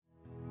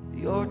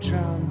You're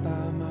drowned by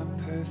my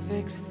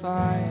perfect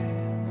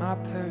fire, my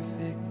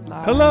perfect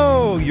life.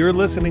 Hello, you're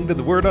listening to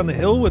The Word on the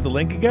Hill with the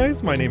Lanky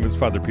Guys. My name is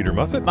Father Peter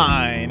Musset.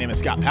 My name is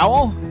Scott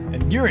Powell,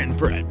 and you're in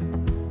for a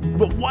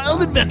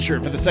wild adventure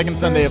for the second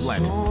Sunday of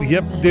Lent.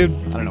 Yep, dude.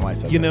 I don't know why I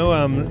said You know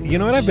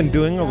what I've been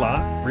doing a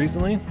lot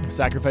recently? that.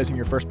 Sacrificing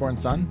your firstborn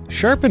son?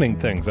 Sharpening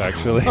things,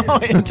 actually.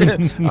 Oh,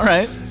 interesting. All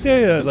right.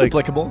 Yeah, It's like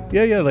applicable.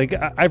 Yeah, like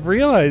I've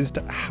realized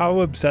how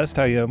obsessed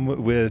I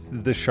am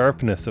with the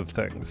sharpness of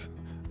things.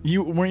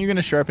 Weren't you going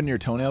to sharpen your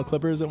toenail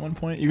clippers at one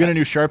point? You got a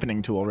new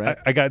sharpening tool, right?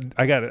 I got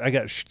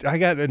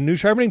a new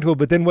sharpening tool,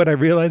 but then what I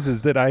realized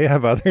is that I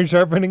have other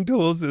sharpening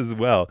tools as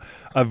well,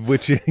 of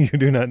which you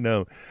do not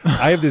know.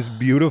 I have this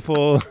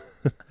beautiful.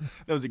 That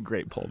was a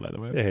great pull, by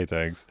the way. Hey,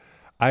 thanks.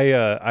 I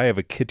have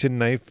a kitchen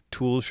knife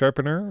tool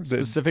sharpener.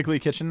 Specifically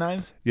kitchen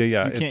knives?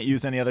 Yeah. You can't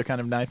use any other kind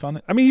of knife on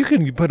it? I mean, you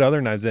can put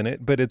other knives in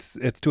it, but it's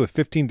to a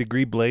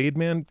 15-degree blade,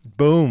 man.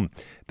 Boom.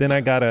 Then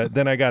I got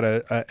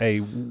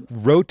a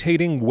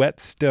rotating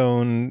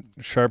whetstone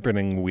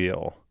sharpening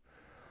wheel,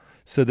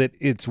 so that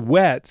it's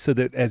wet, so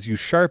that as you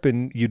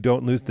sharpen, you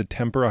don't lose the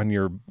temper on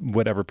your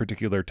whatever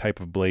particular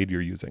type of blade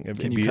you're using.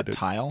 Can you cut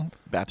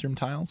bathroom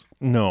tiles?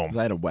 No, 'Cause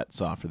I had a wet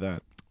saw for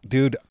that.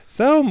 dude.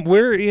 So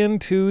we're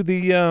into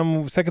the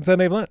second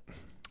Sunday of Lent.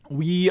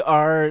 We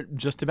are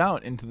just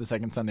about into the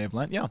second Sunday of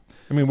Lent, yeah.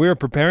 I mean, we're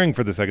preparing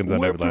for the second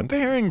Sunday of Lent. We're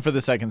preparing for the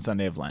second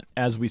Sunday of Lent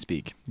as we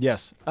speak.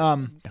 Yes.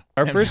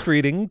 Our first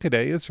reading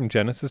today is from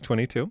Genesis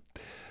 22,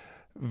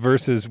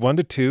 verses 1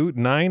 to 2,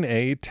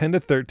 9a, 10 to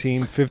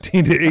 13,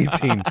 15 to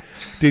 18.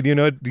 Did you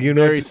know?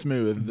 Very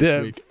smooth this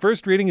The week.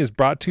 first reading is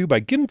brought to you by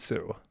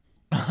Ginsu.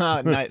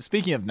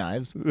 Speaking of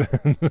knives,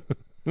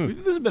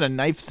 this has been a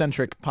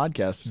knife-centric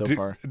podcast so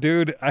far.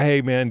 Dude,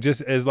 hey man,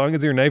 just as long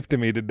as you're knife to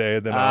me today,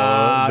 then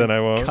I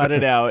won't. Cut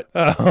it out.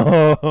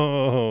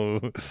 Oh,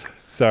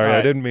 sorry, All right.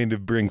 I didn't mean to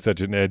bring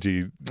such an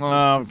edgy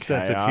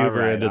sense of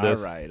humor into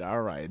this.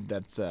 All right.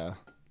 That's I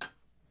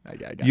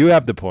got You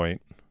have the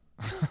point.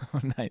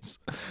 nice.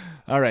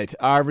 All right.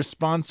 Our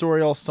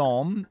responsorial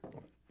psalm.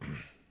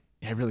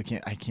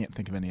 I can't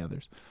think of any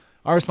others.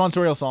 Our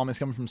responsorial psalm is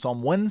coming from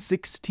Psalm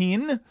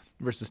 116,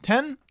 verses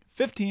 10,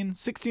 15,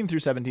 16 through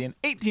 17,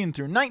 18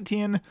 through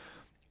 19,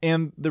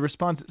 and the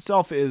response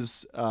itself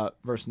is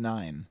verse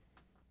 9,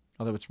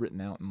 although it's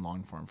written out in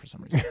long form for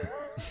some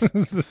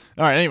reason.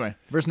 All right, anyway,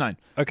 verse 9.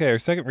 Okay, our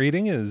second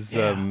reading is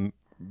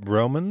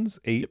Romans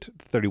 8,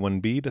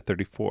 31b to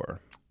 34.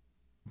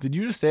 Did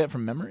you just say it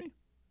from memory?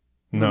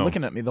 You No. were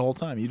looking at me the whole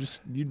time.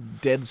 You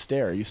dead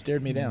stare. You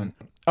stared me down.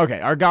 Okay,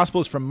 our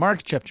gospel is from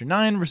Mark chapter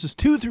 9, verses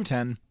 2 through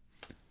 10,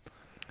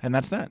 and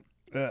that's that.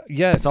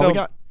 Yeah, That's all we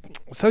got.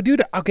 So,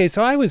 dude, okay,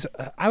 so I was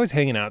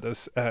hanging out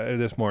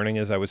this morning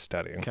as I was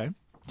studying. Okay,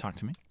 talk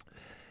to me.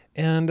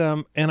 And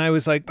I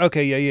was like,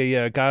 okay,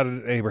 yeah,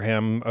 God,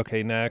 Abraham.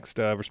 Okay, next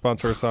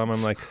responsorial psalm.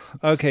 I'm like,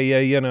 okay,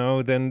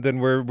 yeah, then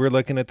we're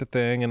looking at the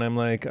thing, and I'm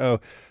like, oh,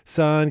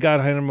 Son,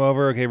 God, hand him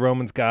over. Okay,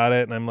 Romans got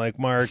it, and I'm like,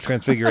 Mark,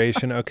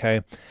 Transfiguration.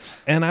 Okay,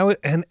 and I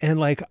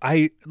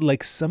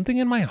something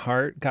in my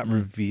heart got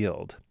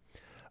revealed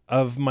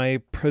of my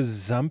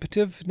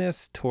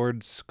presumptiveness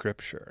towards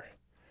Scripture.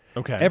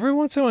 Okay. Every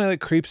once in a while,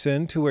 it creeps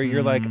in to where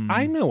you're like,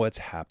 I know what's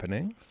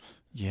happening.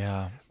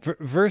 Yeah.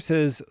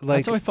 Versus like,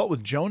 That's how I felt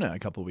with Jonah a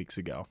couple weeks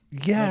ago.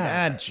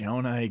 yeah. Like,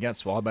 Jonah, he got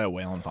swallowed by a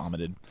whale and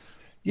vomited.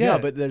 Yeah,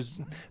 but there's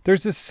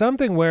this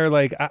something where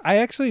like I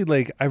actually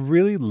like I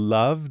really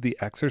love the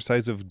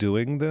exercise of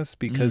doing this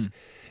because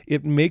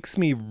it makes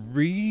me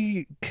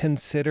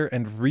reconsider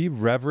and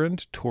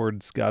re-reverent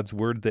towards God's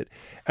word, that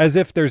as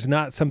if there's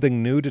not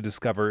something new to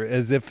discover,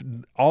 as if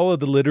all of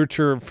the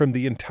literature from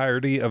the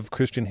entirety of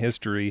Christian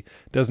history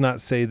does not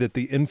say that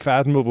the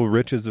unfathomable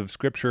riches of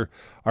Scripture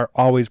are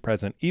always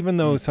present, even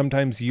though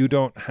sometimes you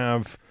don't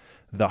have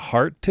the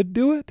heart to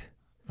do it.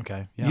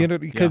 okay. Yeah. You know,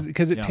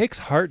 because it takes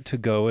heart to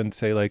go and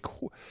say, like,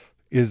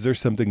 is there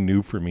something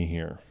new for me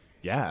here?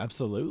 Yeah,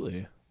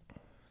 absolutely.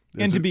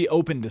 And to be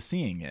open to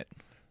seeing it,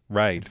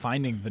 Right.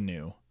 finding the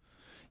new.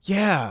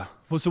 Yeah.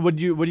 Well, so what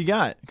do you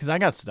got? Because I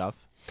got stuff.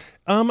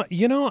 I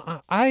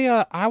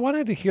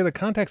wanted to hear the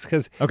context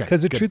because Okay,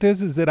 the good. truth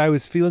is that I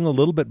was feeling a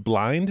little bit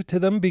blind to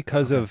them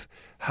because of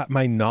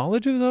my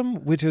knowledge of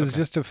them, which is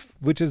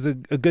which is a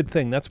good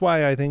thing. That's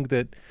why I think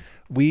that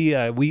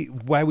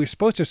why we're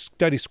supposed to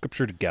study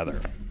Scripture together.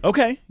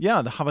 Okay.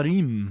 Yeah, the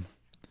havarim.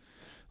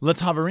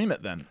 Let's havarim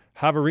it then.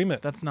 Havarim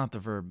it. That's not the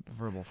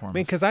verbal form. I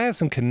mean, because I have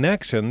some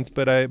connections,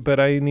 but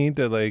I need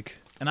to like.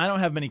 And I don't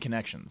have many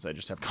connections. I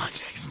just have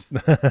context.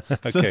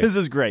 Okay. So this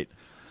is great.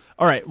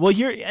 All right. Well,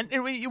 here,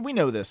 and we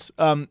know this.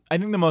 I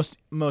think the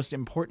most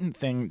important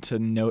thing to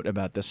note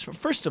about this,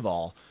 first of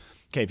all,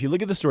 Okay, if you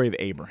look at the story of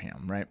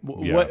Abraham, right?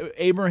 Yeah. What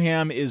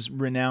Abraham is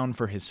renowned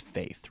for his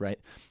faith, right?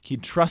 He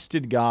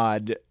trusted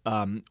God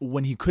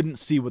when he couldn't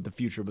see what the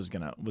future was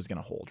gonna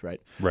hold,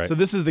 right? Right. So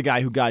this is the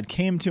guy who God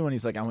came to, and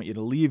he's like, I want you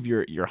to leave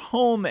your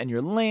home and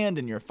your land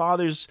and your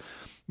father's,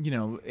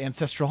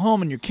 ancestral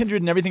home and your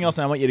kindred and everything else,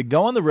 and I want you to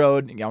go on the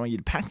road. I want you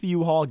to pack the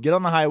U-Haul, get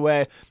on the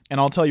highway, and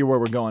I'll tell you where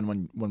we're going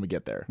when we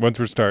get there. Once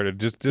we're started,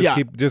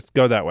 just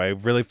go that way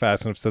really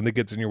fast, and if something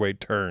gets in your way,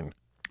 turn.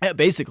 Yeah,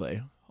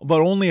 basically.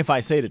 But only if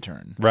I say to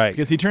turn. Right.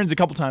 Because he turns a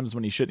couple times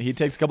when he should. He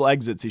takes a couple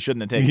exits he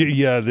shouldn't have taken.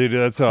 Yeah, dude,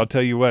 I'll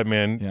tell you what,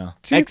 man. Yeah.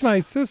 She's my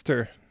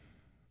sister.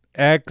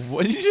 What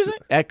did you say?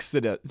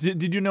 Exodus.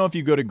 Did you know if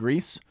you go to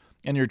Greece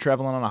and you're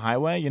traveling on a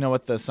highway, you know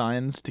what the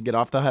signs to get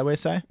off the highway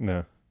say?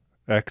 No.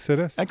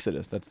 Exodus?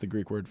 Exodus. That's the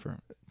Greek word for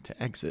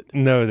to exit.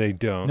 No, they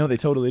don't. No, they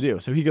totally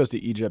do. So he goes to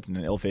Egypt in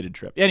an ill-fated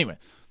trip. Anyway,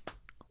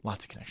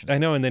 lots of connections. I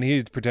know, and then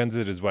he pretends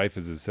that his wife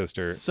is his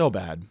sister. So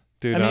bad.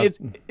 Dude, I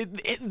mean,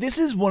 this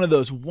is one of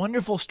those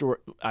wonderful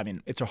stories. I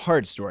mean, it's a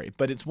hard story,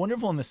 but it's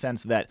wonderful in the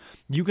sense that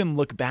you can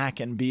look back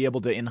and be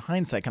able to, in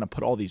hindsight, kind of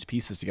put all these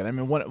pieces together. I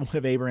mean, one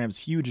of Abraham's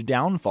huge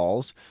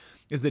downfalls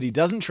is that he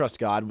doesn't trust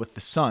God with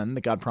the son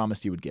that God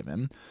promised he would give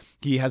him.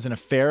 He has an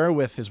affair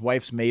with his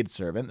wife's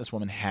maidservant, this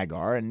woman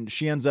Hagar, and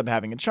she ends up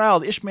having a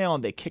child, Ishmael,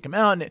 and they kick him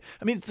out.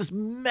 And it's this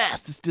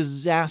mess, this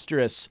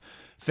disastrous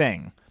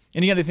thing.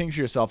 And you got to think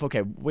to yourself,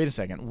 okay, wait a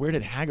second, where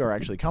did Hagar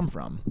actually come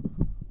from?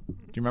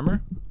 Do you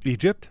remember?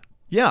 Egypt?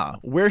 Yeah.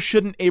 Where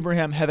shouldn't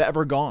Abraham have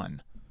ever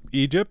gone?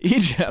 Egypt?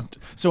 Egypt.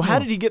 So how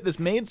did he get this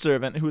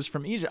maidservant who was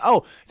from Egypt?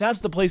 Oh, that's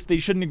the place they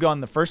shouldn't have gone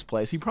in the first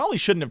place. He probably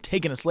shouldn't have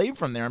taken a slave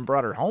from there and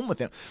brought her home with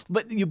him.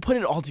 But you put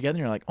it all together and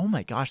you're like, oh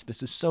my gosh,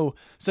 this is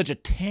such a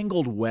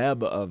tangled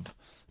web of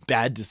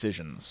bad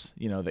decisions,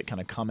 that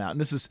kind of come out. And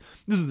this is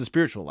the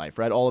spiritual life,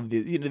 right? All of the,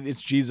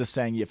 it's Jesus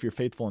saying, if you're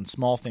faithful in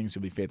small things,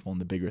 you'll be faithful in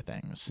the bigger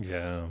things.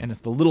 Yeah. And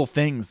it's the little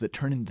things that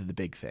turn into the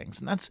big things.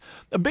 And that's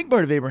a big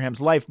part of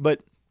Abraham's life.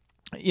 But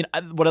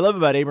what I love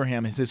about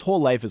Abraham is his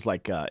whole life is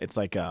like, it's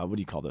like, what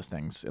do you call those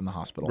things in the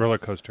hospital? Roller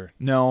coaster.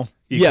 No.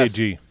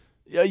 EKG.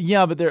 Yes.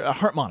 Yeah, but they're a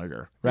heart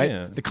monitor, right?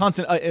 Yeah. The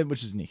constant,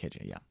 which is an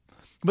EKG, yeah.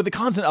 But the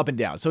constant up and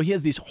down. So he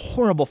has these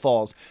horrible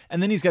falls,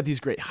 and then he's got these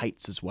great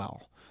heights as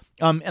well.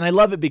 And I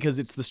love it because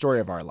it's the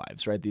story of our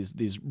lives, right?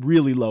 These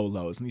really low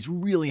lows and these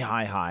really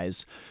high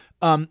highs.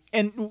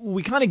 And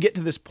we kind of get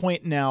to this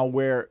point now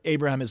where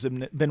Abraham has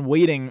been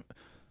waiting,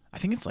 I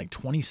think it's like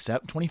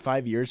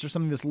 25 years or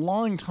something, this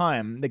long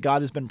time that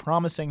God has been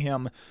promising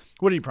him.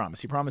 What did he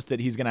promise? He promised that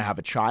he's going to have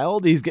a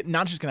child. He's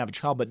not just going to have a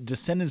child, but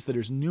descendants that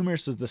are as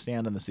numerous as the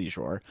sand on the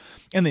seashore.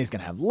 And then he's going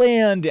to have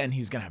land, and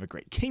he's going to have a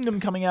great kingdom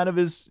coming out of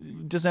his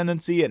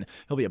descendancy, and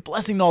he'll be a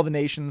blessing to all the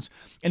nations.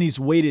 And he's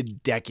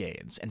waited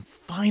decades. And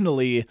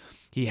finally,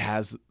 he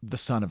has the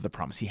son of the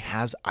promise. He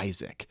has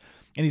Isaac.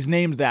 And he's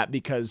named that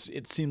because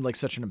it seemed like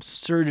such an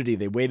absurdity.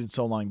 They waited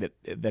so long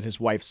that his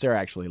wife Sarah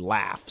actually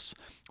laughs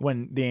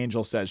when the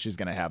angel says she's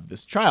going to have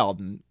this child,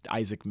 and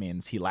Isaac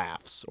means he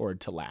laughs or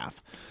to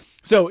laugh.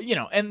 So,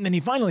 and then he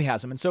finally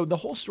has him. And so the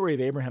whole story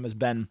of Abraham has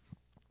been,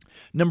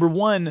 number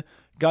one,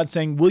 God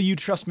saying, will you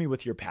trust me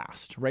with your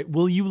past, right?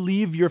 Will you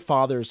leave your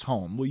father's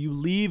home? Will you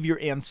leave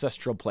your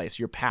ancestral place,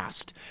 your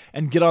past,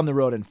 and get on the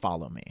road and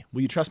follow me?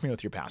 Will you trust me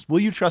with your past? Will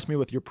you trust me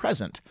with your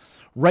present?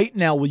 Right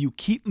now, will you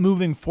keep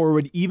moving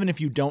forward even if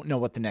you don't know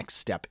what the next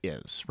step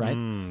is, right?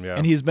 Yeah.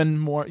 And he's been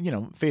more,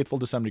 faithful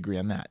to some degree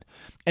on that.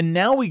 And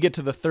now we get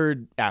to the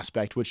third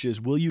aspect, which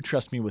is, will you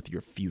trust me with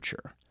your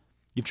future?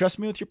 You've trusted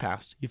me with your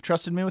past. You've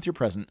trusted me with your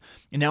present.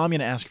 And now I'm going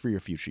to ask for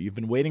your future. You've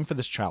been waiting for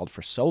this child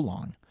for so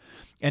long.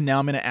 And now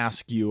I'm going to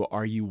ask you,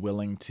 are you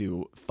willing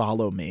to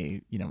follow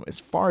me, as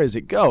far as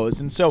it goes?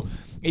 And so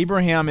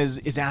Abraham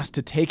is asked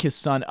to take his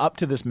son up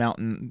to this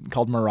mountain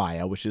called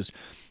Moriah,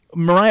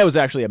 Moriah was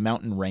actually a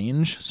mountain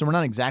range. So we're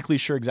not exactly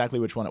sure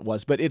which one it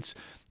was, but it's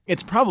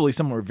probably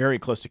somewhere very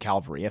close to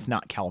Calvary, if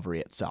not Calvary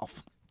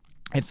itself.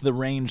 It's the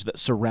range that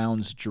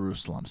surrounds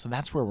Jerusalem. So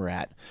that's where we're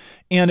at.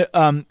 And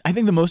I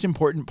think the most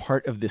important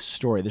part of this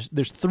story,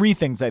 there's three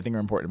things I think are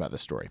important about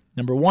this story.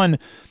 Number one,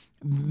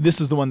 this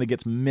is the one that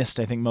gets missed,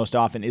 I think, most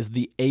often, is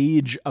the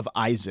age of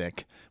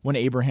Isaac when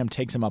Abraham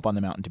takes him up on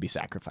the mountain to be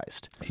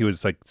sacrificed. He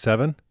was like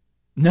 7?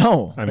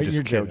 No, I'm just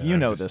you're kidding. joking. You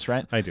know this,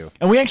 right? I do.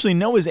 And we actually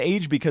know his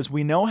age because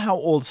we know how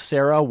old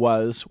Sarah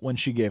was when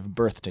she gave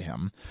birth to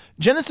him.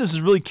 Genesis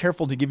is really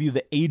careful to give you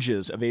the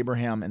ages of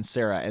Abraham and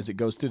Sarah as it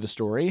goes through the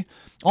story,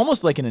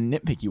 almost like in a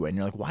nitpicky way. And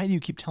you're like, why do you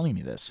keep telling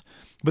me this?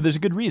 But there's a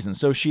good reason.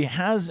 So she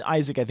has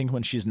Isaac, I think,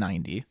 when she's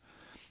 90.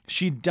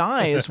 She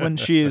dies when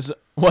she's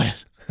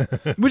what?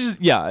 Which is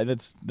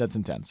that's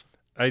intense.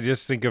 I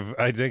think of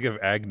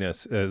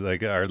Agnes,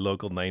 like our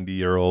local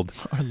 90-year-old.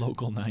 Our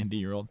local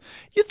 90-year-old.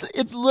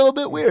 It's a little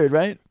bit weird,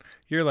 right?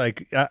 You're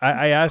like,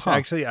 I asked,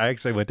 actually, I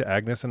went to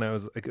Agnes and I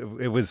was like,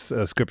 it was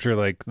a scripture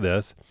like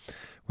this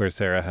where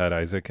Sarah had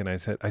Isaac. And I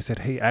said,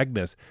 hey,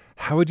 Agnes,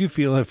 how would you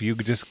feel if you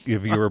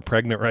were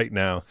pregnant right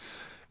now?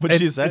 What'd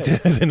she say?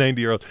 The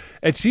 90-year-old.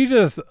 And she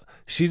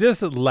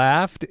just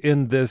laughed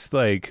in this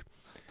like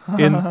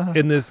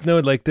in this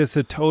this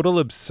a total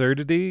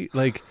absurdity,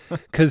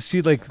 because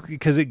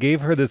it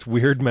gave her this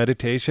weird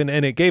meditation,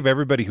 and it gave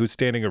everybody who's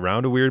standing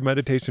around a weird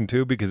meditation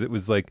too, because it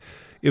was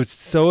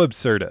so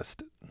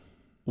absurdist.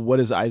 What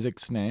does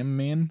Isaac's name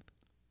mean?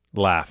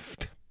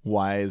 Laughed.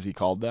 Why is he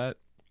called that?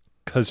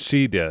 Because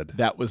she did.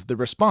 That was the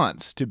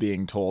response to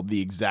being told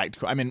the exact.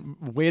 I mean,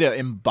 way to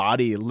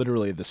embody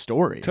literally the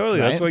story. Totally.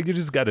 Right? That's why you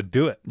just got to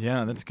do it.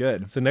 Yeah, that's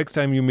good. So next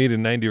time you meet a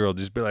 90-year-old,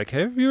 just be like,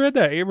 "Hey, have you read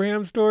that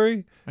Abraham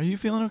story? Are you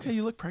feeling okay?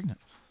 You look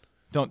pregnant."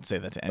 Don't say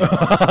that to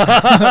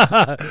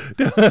anyone.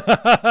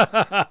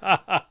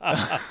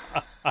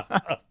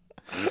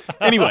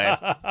 Anyway.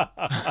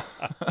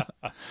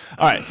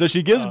 All right, so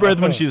she gives birth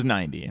when she's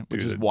 90,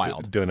 which is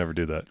wild. Don't ever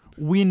do that.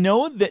 We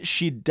know that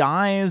she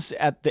dies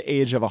at the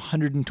age of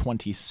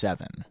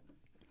 127.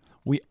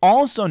 We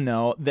also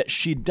know that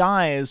she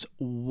dies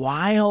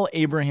while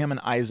Abraham and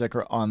Isaac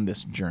are on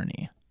this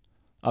journey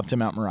up to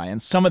Mount Moriah.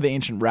 And some of the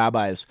ancient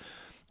rabbis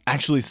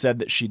actually said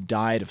that she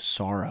died of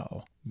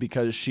sorrow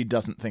because she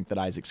doesn't think that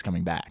Isaac's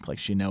coming back. Like,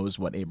 she knows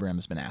what Abraham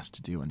has been asked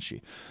to do, and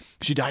she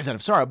dies out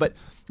of sorrow. But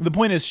the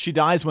point is, she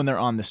dies when they're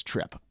on this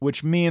trip,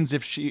 which means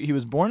if he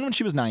was born when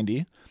she was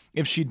 90,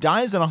 if she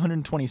dies at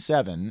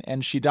 127,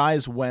 and she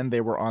dies when they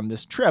were on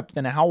this trip,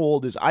 then how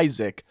old is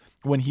Isaac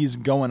when he's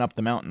going up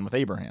the mountain with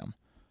Abraham?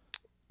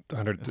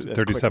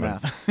 137.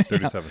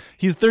 37. Yeah.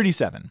 He's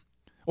 37.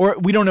 Or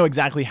we don't know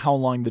exactly how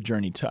long the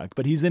journey took,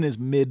 but he's in his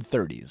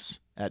mid-30s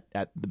at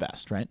the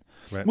best, right?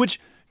 Which,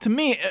 to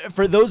me,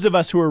 for those of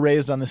us who were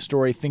raised on this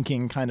story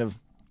thinking kind of,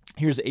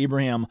 here's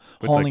Abraham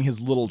hauling his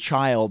little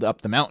child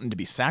up the mountain to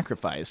be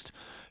sacrificed.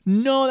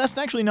 No, that's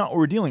actually not what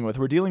we're dealing with.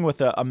 We're dealing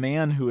with a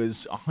man who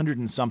is 100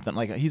 and something,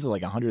 he's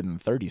like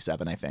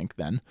 137, I think,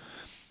 then.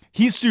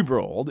 He's super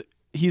old.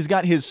 He's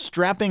got his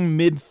strapping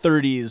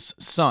mid-30s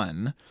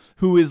son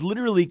who is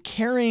literally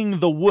carrying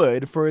the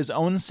wood for his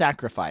own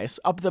sacrifice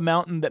up the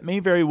mountain that may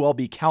very well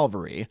be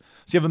Calvary.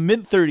 So you have a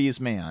mid-30s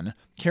man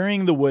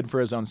carrying the wood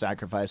for his own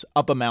sacrifice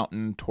up a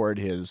mountain toward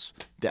his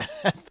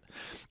death.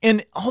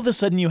 And all of a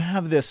sudden you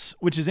have this,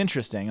 which is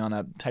interesting on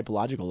a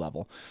typological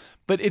level.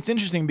 But it's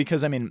interesting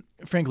because, I mean,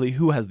 frankly,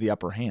 who has the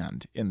upper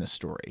hand in this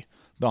story?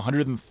 The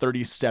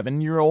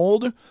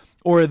 137-year-old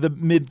or the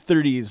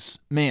mid-30s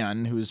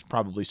man who's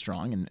probably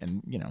strong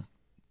and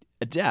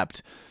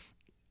adept?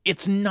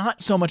 It's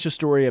not so much a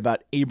story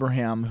about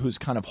Abraham who's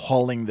kind of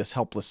hauling this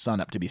helpless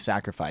son up to be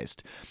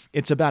sacrificed.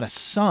 It's about a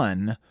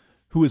son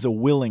who is a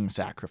willing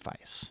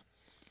sacrifice,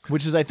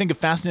 which is, I think, a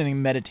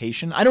fascinating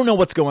meditation. I don't know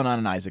what's going on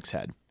in Isaac's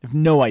head. I have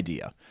no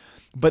idea.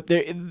 But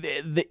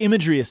the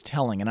imagery is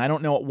telling, and I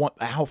don't know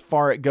how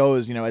far it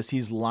goes, as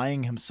he's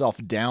lying himself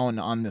down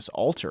on this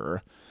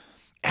altar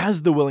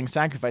as the willing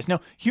sacrifice. Now,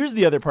 here's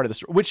the other part of the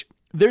story, which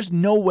there's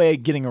no way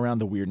getting around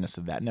the weirdness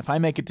of that. And if I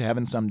make it to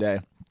heaven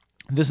someday,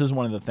 this is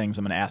one of the things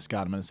I'm going to ask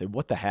God. I'm going to say,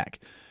 what the heck?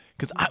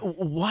 Because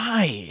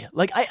why?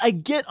 I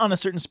get on a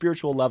certain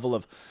spiritual level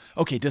of,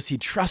 okay, does he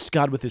trust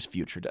God with his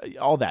future?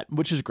 All that,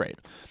 which is great.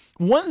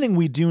 One thing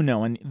we do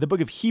know, and the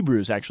book of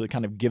Hebrews actually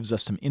kind of gives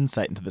us some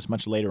insight into this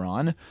much later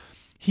on,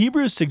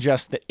 Hebrews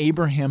suggests that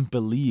Abraham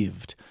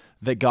believed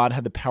that God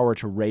had the power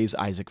to raise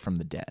Isaac from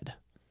the dead.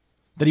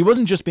 That he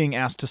wasn't just being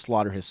asked to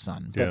slaughter his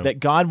son, but that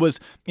God was,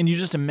 and you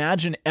just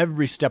imagine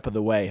every step of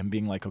the way him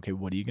being like, okay,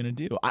 what are you going to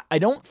do? I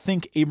don't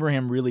think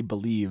Abraham really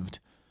believed,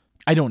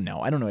 I don't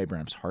know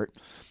Abraham's heart,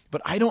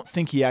 but I don't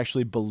think he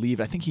actually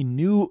believed. I think he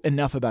knew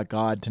enough about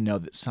God to know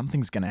that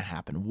something's going to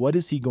happen. What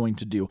is he going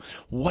to do?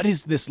 What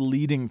is this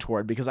leading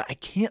toward? Because I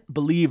can't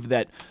believe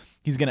that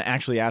he's going to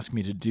actually ask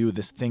me to do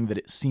this thing that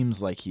it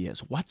seems like he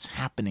is. What's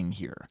happening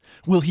here?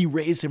 Will he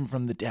raise him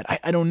from the dead?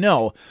 I don't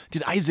know.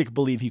 Did Isaac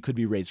believe he could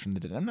be raised from the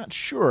dead? I'm not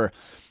sure.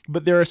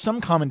 But there are some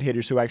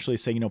commentators who actually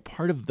say,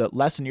 part of the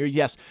lesson here,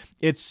 yes,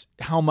 it's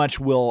how much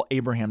will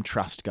Abraham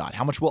trust God?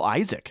 How much will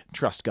Isaac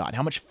trust God?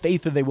 How much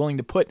faith are they willing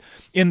to put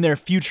in their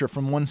future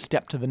from one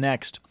step to the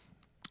next?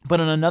 But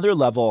on another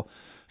level,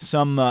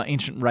 some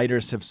ancient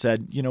writers have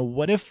said,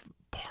 what if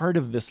part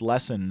of this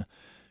lesson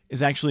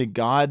is actually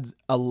God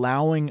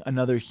allowing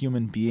another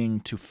human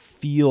being to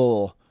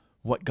feel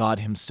what God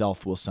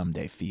himself will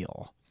someday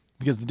feel?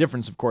 Because the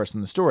difference, of course, in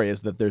the story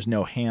is that there's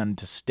no hand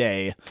to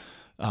stay,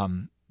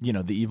 the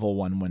evil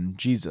one when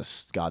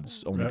Jesus,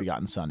 God's only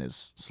begotten son,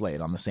 is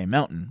slayed on the same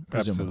mountain,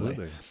 presumably.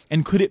 Absolutely.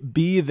 And could it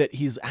be that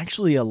he's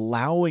actually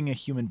allowing a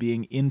human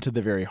being into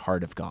the very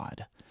heart of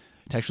God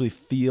to actually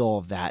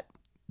feel that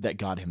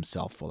God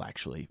himself will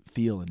actually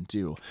feel and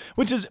do?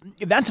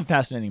 That's a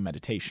fascinating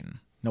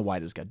meditation. Now, why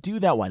does God do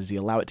that? Why does he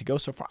allow it to go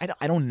so far?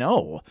 I don't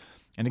know.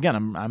 And again,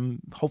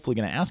 I'm hopefully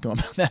going to ask him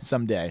about that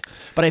someday.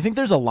 But I think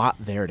there's a lot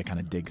there to kind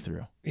of dig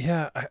through.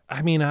 Yeah,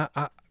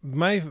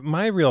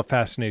 my real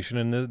fascination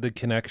and the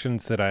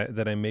connections that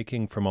I'm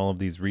making from all of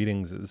these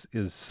readings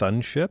is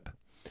sonship.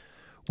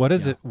 What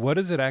does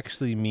it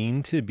actually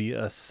mean to be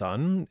a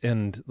son?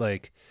 And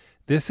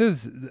this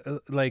is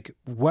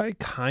what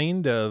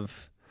kind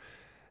of,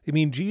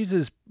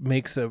 Jesus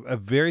makes a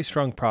very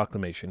strong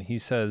proclamation. He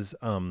says,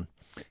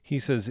 He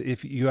says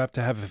if you have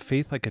to have a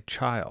faith like a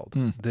child,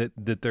 that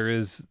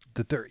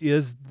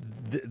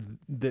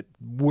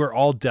we're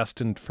all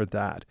destined for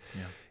that.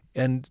 Yeah.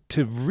 And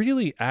to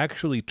really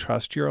actually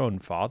trust your own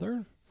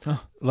father,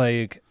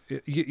 like,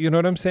 you know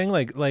what I'm saying?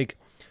 Like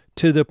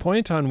to the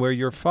point on where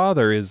your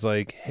father is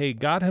like, hey,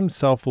 God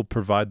himself will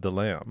provide the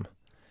lamb.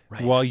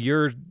 Right. While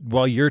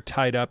you're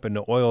tied up and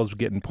the oil's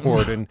getting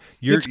poured and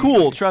It's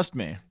cool, trust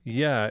me.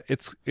 Yeah,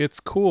 it's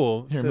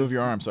cool. Here, move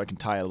your arm so I can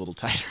tie it a little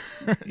tighter.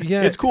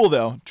 Yeah. It's cool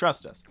though.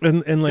 Trust us.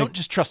 And like, don't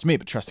just trust me,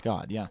 but trust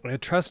God. Yeah. I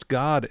trust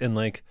God, and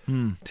like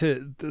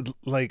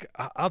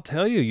I'll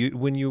tell you,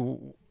 when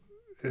you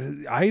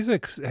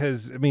Isaac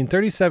has,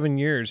 37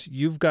 years,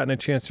 you've gotten a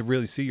chance to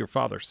really see your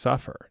father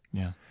suffer.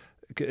 Yeah.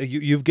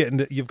 You've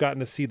gotten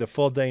to see the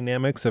full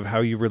dynamics of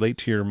how you relate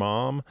to your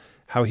mom,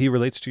 how he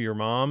relates to your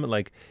mom.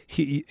 Like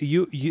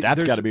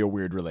that's got to be a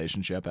weird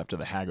relationship after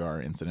the Hagar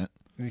incident.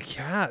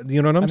 Yeah,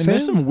 you know what I'm saying?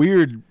 There's some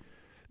weird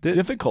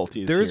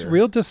difficulties. There's here.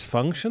 real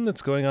dysfunction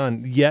that's going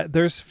on, yet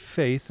there's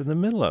faith in the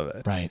middle of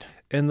it. Right.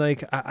 And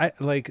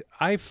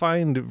I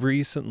find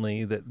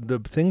recently that the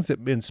things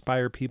that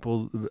inspire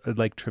people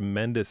like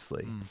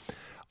tremendously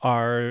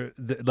are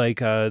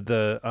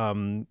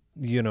the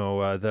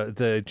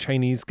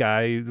Chinese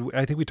guy,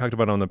 I think we talked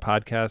about on the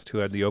podcast, who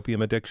had the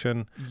opium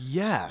addiction.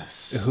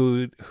 Yes.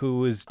 Who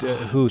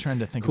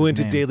went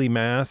to daily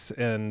mass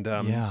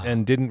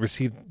and didn't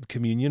receive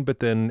communion,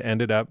 but then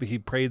he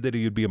prayed that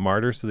he would be a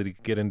martyr so that he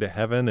could get into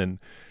heaven, and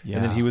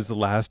then he was the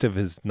last of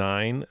his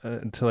 9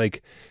 to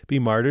like be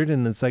martyred.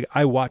 And it's like,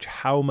 I watch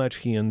how much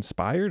he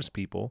inspires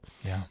people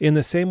in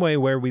the same way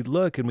where we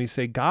look and we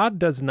say, God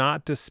does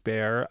not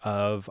despair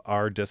of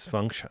our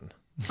dysfunction.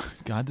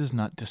 God does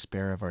not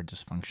despair of our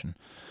dysfunction.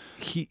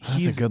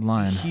 He's a good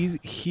line.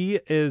 He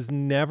is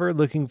never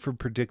looking for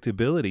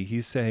predictability.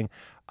 He's saying,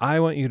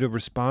 I want you to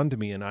respond to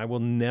me, and I will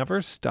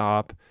never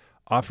stop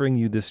offering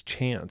you this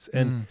chance.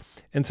 And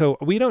so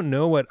we don't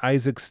know what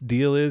Isaac's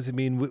deal is.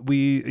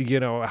 We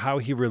how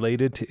he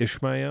related to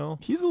Ishmael.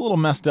 He's a little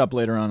messed up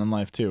later on in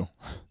life too.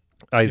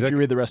 Isaac? If you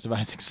read the rest of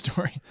Isaac's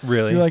story.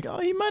 Really? You're like, oh,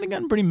 he might have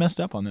gotten pretty messed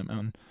up on that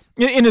mountain.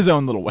 In his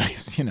own little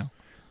ways,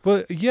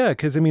 Well, yeah,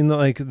 because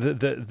like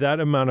that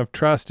amount of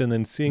trust, and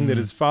then seeing that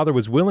his father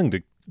was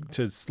willing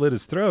to slit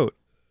his throat.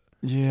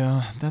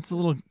 Yeah, that's a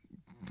little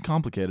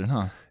complicated,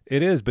 huh?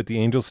 It is, but the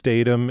angel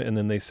stayed him, and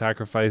then they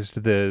sacrificed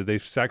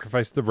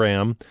the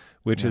ram,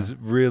 which is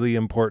really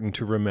important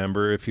to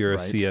remember if you're a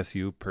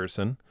CSU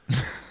person.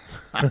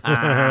 I'm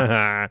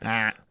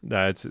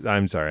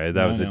sorry,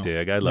 that was a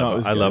dig. I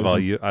love all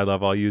you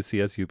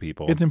CSU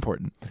people. It's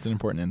important. It's an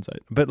important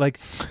insight. But like,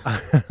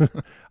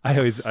 I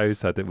always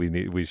thought that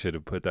we should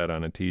have put that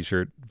on a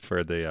T-shirt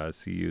for the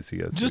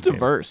CSU. Just a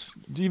verse,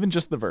 even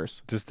just the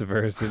verse. Just the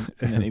verse, and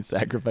then he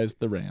sacrificed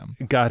the ram.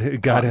 God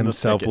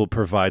himself will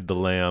provide the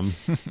lamb.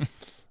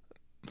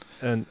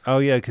 And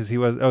because he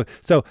was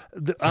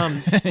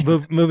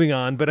moving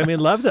on. But I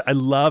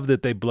love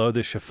that they blow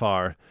the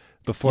shofar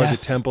before the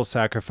temple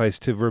sacrifice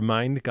to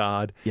remind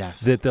God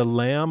that the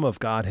Lamb of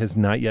God has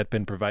not yet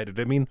been provided.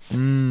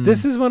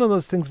 This is one of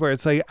those things where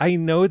it's like, I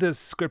know this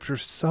scripture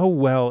so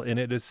well, and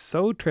it is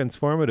so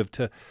transformative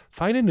to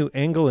find a new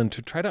angle and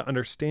to try to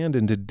understand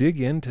and to dig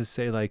in to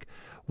say, like,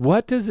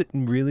 what does it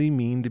really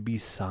mean to be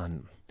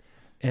son?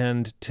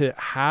 And to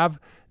have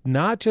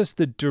not just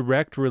the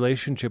direct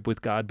relationship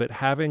with God, but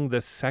having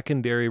the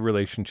secondary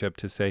relationship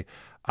to say,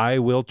 I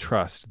will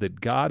trust that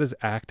God is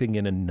acting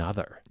in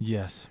another.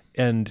 Yes.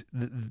 And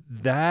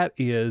that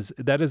is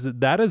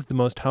the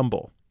most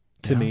humble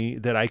to me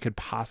that I could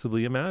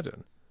possibly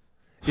imagine.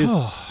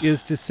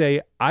 Is to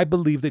say, I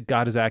believe that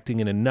God is acting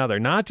in another,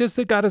 not just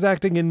that God is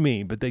acting in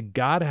me, but that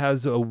God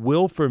has a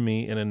will for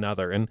me in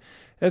another. And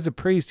as a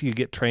priest, you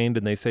get trained,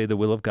 and they say the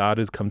will of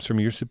God comes from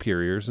your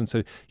superiors, and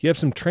so you have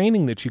some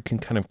training that you can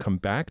kind of come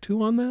back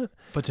to on that.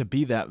 But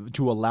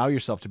to allow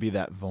yourself to be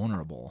that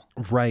vulnerable,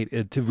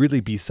 right? To really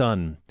be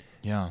son,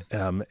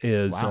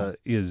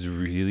 is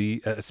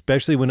really,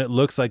 especially when it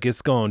looks like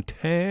it's going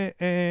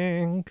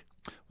tank.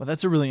 Well,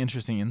 that's a really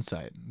interesting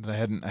insight that I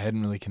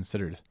hadn't really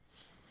considered.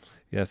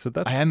 Yeah, so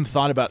I hadn't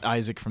thought about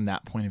Isaac from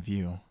that point of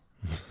view.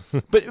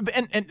 but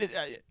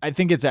I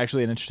think it's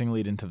actually an interesting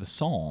lead into the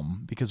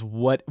psalm, because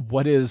what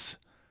is,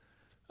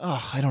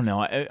 I don't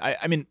know.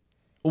 I mean,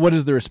 what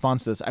is the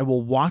response to this? I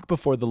will walk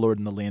before the Lord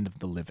in the land of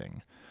the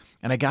living.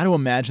 And I got to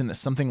imagine that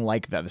something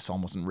like that, the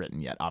psalm wasn't written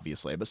yet,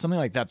 obviously, but something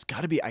like that's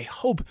got to be, I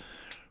hope,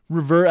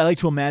 I like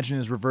to imagine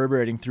is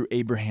reverberating through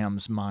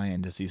Abraham's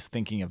mind as he's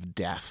thinking of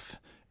death.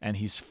 And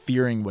he's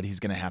fearing what he's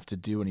going to have to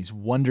do, and he's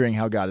wondering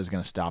how God is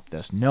going to stop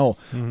this. No,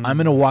 I'm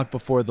going to walk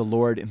before the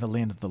Lord in the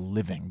land of the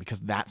living, because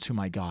that's who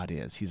my God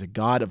is. He's a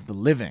God of the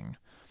living.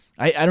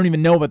 I don't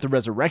even know about the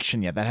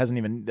resurrection yet. That's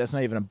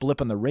not even a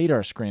blip on the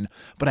radar screen.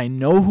 But I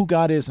know who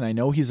God is, and I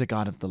know he's a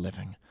God of the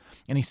living.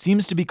 And he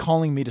seems to be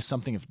calling me to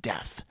something of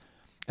death.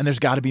 And there's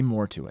got to be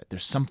more to it.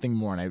 There's something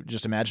more. And I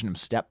just imagine him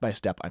step by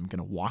step. I'm going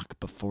to walk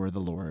before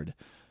the Lord,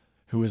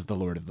 who is the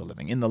Lord of the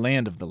living, in the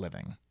land of the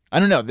living. I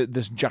don't know,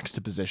 this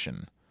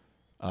juxtaposition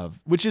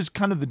which is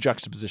kind of the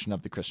juxtaposition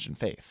of the Christian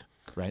faith,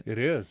 right? It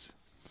is.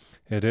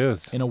 It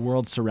is. In a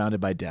world surrounded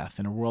by death,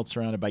 in a world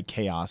surrounded by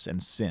chaos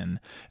and sin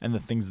and the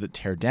things that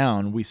tear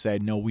down, we say,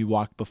 no, we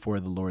walk before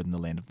the Lord in the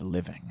land of the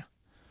living.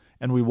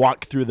 And we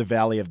walk through the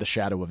valley of the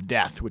shadow of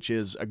death, which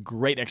is a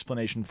great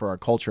explanation for our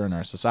culture and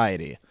our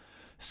society,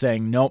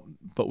 saying, nope,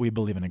 but we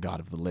believe in a God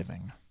of the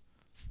living.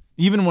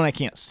 Even when I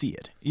can't see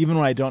it, even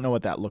when I don't know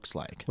what that looks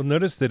like. Well,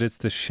 notice that it's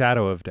the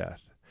shadow of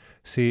death.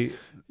 See,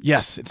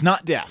 yes, it's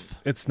not death.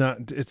 it's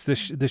not. It's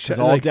the Because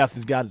shadow. all death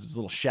is God's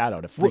little shadow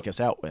to freak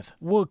us out with.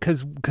 Well,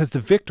 because the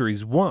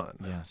victory's won.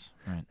 Yes,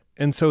 right.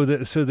 And so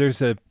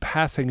there's a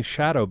passing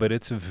shadow, but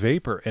it's a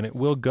vapor, and it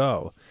will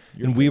go,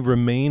 and we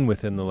remain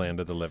within the land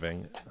of the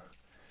living.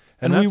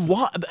 And we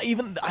walk.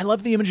 Even I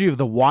love the imagery of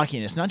the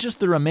walking. It's not just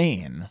the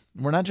remain.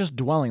 We're not just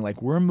dwelling.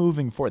 Like, we're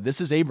moving forward.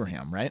 This is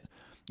Abraham, right?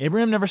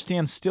 Abraham never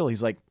stands still.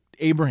 He's like,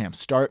 Abraham,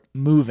 start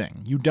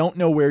moving. You don't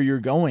know where you're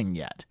going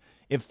yet.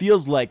 It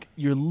feels like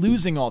you're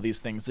losing all these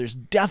things. There's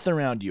death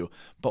around you,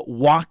 but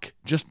walk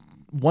just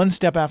one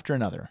step after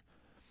another,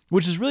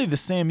 which is really the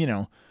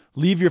same,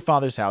 leave your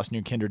father's house and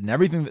your kindred and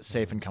everything that's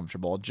safe and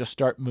comfortable. Just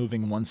start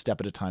moving one step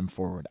at a time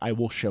forward. I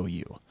will show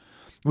you,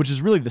 which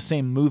is really the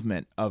same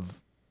movement of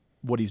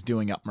what he's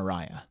doing up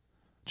Moriah.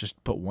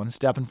 Just put one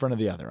step in front of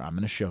the other. I'm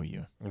going to show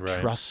you.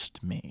 Right.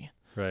 Trust me.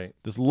 Right.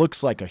 This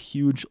looks like a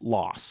huge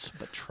loss,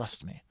 but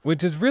trust me.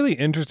 Which is really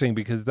interesting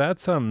because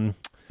that's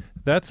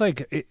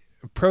like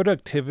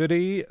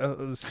productivity,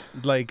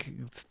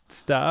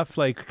 stuff,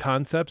 like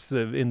concepts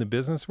in the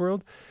business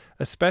world,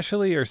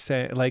 especially are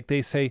saying, like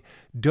they say,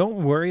 don't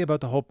worry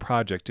about the whole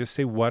project. Just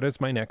say, what is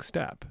my next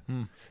step?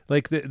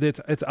 Like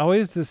it's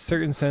always this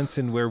certain sense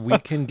in where we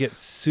can get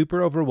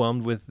super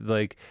overwhelmed with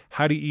like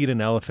how to eat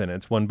an elephant.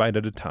 It's one bite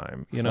at a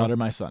time. Slaughter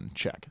my son.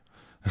 Check.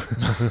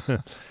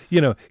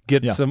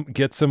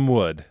 Get some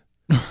wood.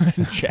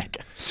 Check.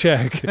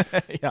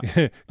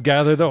 Yeah.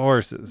 Gather the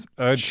horses.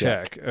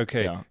 Check.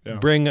 Okay. Yeah.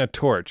 Bring a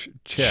torch.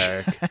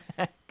 Check.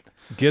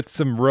 Get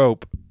some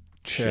rope.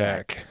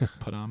 Check.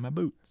 Put on my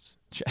boots.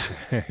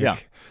 Check. Yeah.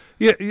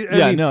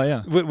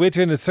 Yeah. Which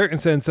in a certain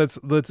sense,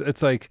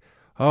 it's like,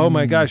 oh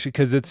my gosh,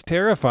 because it's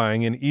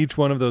terrifying in each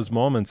one of those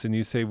moments, and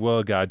you say,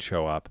 will God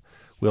show up?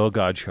 Will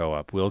God show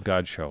up? Will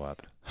God show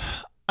up?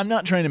 I'm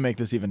not trying to make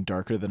this even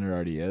darker than it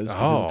already is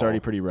because it's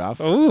already pretty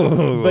rough.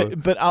 Ooh.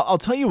 But I'll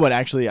tell you what.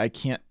 Actually, I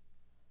can't.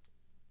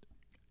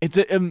 It's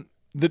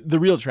the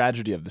real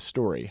tragedy of the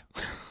story,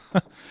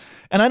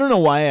 and I don't know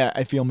why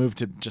I feel moved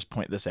to just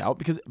point this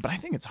out but I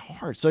think it's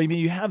hard. So I mean,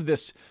 you have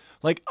this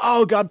like,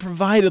 oh, God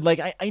provided. Like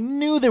I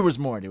knew there was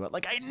more to it.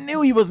 Like I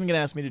knew He wasn't going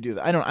to ask me to do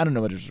that. I don't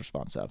know what His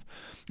response of.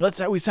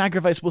 We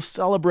sacrifice. We'll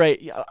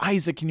celebrate.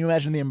 Isaac. Can you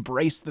imagine the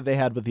embrace that they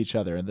had with each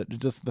other and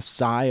just the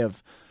sigh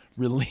of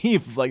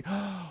relief of like,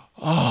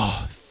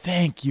 oh,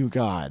 thank you,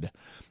 God.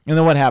 And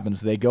then what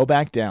happens? They go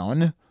back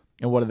down,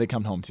 and what do they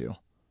come home to?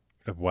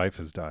 A wife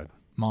has died.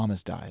 Mom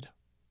has died.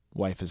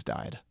 Wife has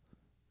died.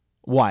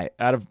 Why?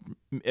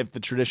 If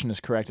the tradition is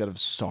correct, out of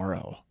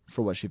sorrow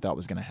for what she thought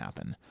was going to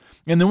happen.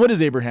 And then what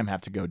does Abraham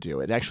have to go do?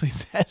 It actually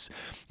says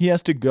he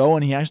has to go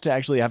and he has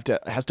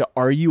to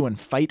argue and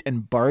fight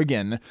and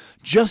bargain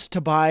just to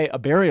buy a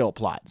burial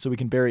plot so he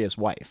can bury his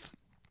wife.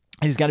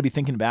 He's got to be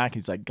thinking back.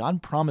 He's like,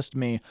 God promised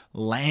me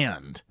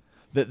land,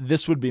 that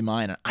this would be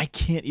mine. And I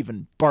can't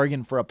even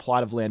bargain for a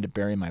plot of land to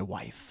bury my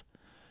wife.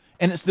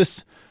 And it's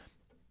this,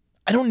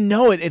 I don't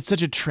know, it's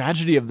such a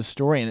tragedy of the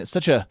story. And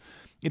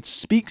it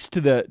speaks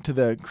to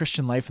the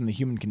Christian life and the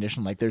human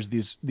condition. Like there's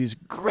these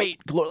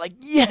great glory, like,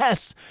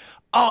 yes,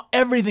 oh,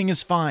 everything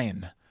is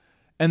fine.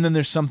 And then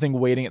there's something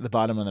waiting at the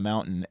bottom of the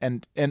mountain.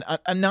 And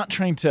I'm not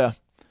trying to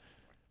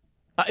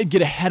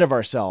get ahead of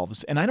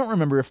ourselves. And I don't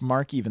remember if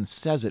Mark even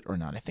says it or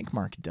not. I think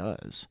Mark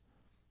does.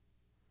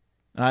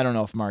 I don't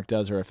know if Mark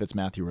does or if it's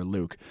Matthew or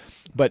Luke.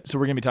 But so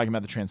we're going to be talking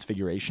about the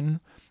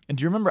transfiguration. And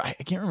do you remember, I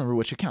can't remember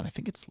which account. I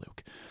think it's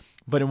Luke.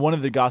 But in one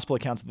of the gospel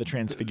accounts of the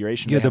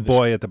transfiguration, the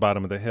boy at the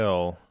bottom of the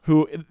hill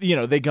who,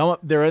 they go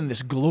up, they're in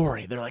this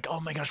glory. They're like,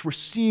 oh my gosh, we're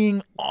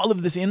seeing all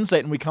of this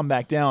insight. And we come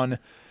back down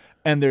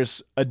and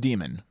there's a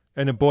demon.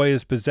 And a boy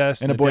is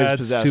possessed. And a boy is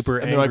possessed. Super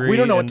and angry. They're like, we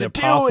don't know what to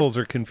do. The apostles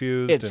are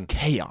confused. It's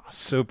chaos.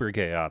 Super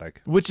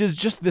chaotic. Which is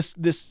just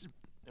this.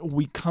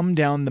 We come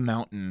down the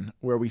mountain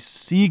where we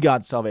see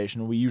God's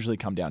salvation. We usually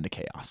come down to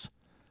chaos.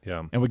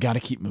 Yeah. And we got to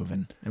keep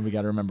moving. And we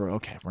got to remember,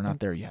 okay, we're not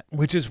there yet.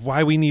 Which is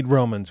why we need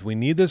Romans. We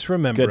need this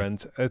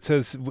remembrance. Good. It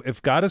says,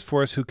 if God is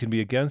for us, who can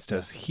be against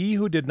us? He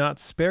who did not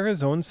spare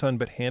His own Son,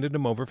 but handed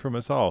Him over from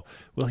us all,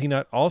 will He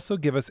not also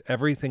give us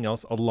everything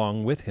else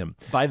along with Him?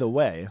 By the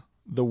way,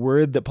 the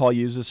word that Paul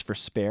uses for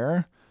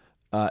spare,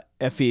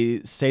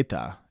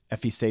 ephiseta,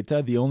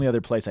 the only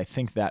other place I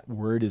think that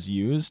word is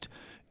used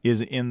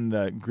is in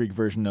the Greek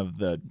version of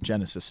the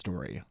Genesis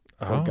story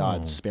for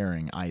God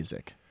sparing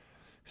Isaac.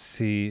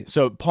 See,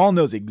 so Paul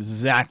knows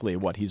exactly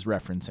what he's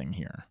referencing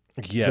here.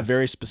 Yes. It's a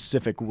very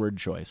specific word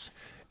choice.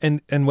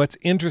 And what's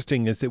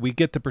interesting is that we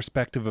get the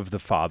perspective of the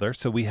Father,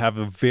 so we have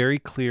a very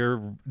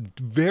clear,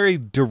 very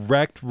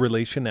direct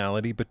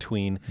relationality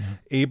between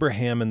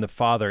Abraham and the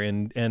Father,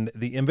 and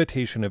the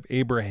invitation of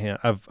Abraham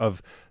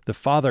of the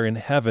Father in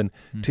heaven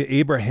to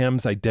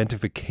Abraham's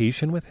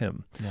identification with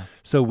him. Yeah.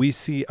 So we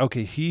see,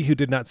 okay, he who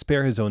did not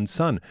spare his own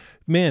son.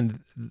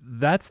 Man,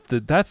 that's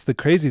the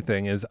crazy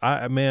thing is,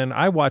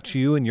 I watch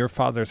you and your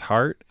Father's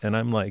heart, and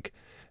I'm like,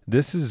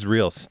 this is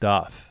real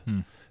stuff.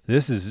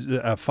 This is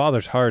a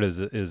father's heart is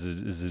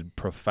a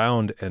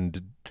profound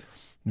and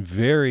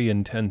very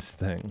intense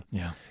thing.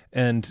 Yeah.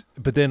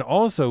 But then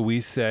also we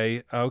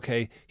say,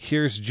 okay,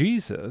 here's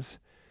Jesus,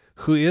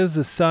 who is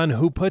a son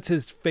who puts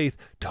his faith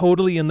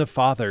totally in the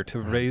Father to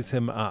raise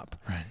him up.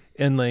 Right.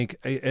 And like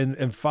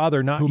and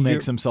Father, not Who your,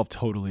 makes himself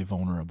totally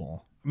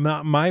vulnerable.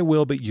 not my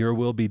will, but your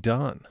will be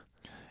done.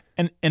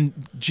 And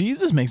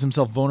Jesus makes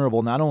himself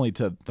vulnerable not only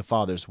to the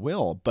Father's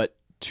will, but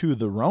to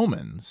the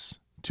Romans,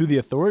 to the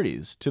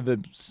authorities, to the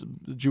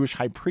Jewish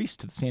high priest,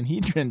 to the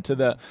Sanhedrin,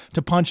 to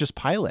Pontius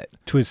Pilate,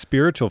 To his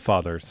spiritual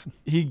fathers.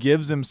 He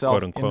gives himself,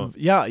 Quote, unquote.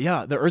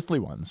 the earthly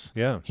ones.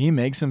 Yeah. He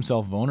makes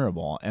himself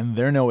vulnerable, and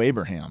they're no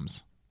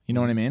Abrahams. You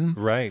know what I mean?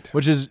 Right.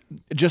 Which is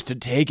just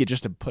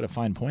to put a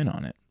fine point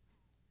on it.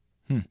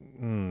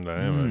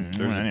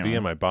 There's a bee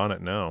in my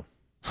bonnet now.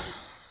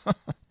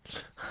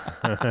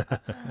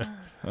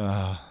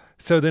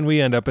 So then we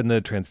end up in the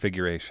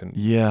Transfiguration.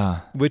 Yeah.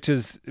 Which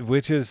is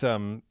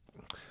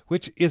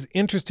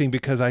interesting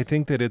because I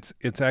think that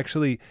it's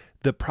actually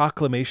the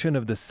proclamation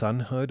of the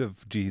sonhood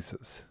of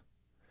Jesus.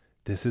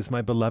 This is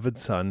my beloved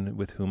Son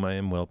with whom I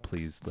am well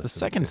pleased. It's the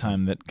second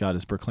time that God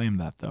has proclaimed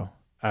that, though.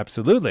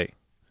 Absolutely.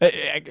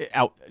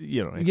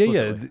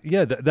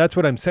 Explicitly. That's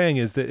what I'm saying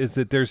is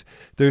that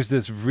there's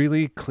this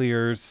really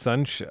clear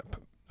sonship.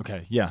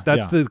 Okay. Yeah.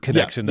 That's the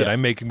connection that yes.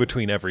 I'm making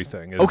between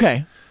everything.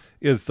 Okay.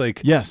 Is like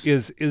yes.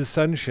 is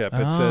sonship.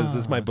 It says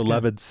this is my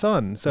beloved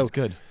son. So that's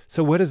good.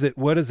 So what does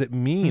it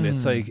mean?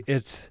 It's like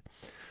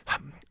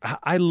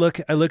I look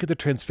at the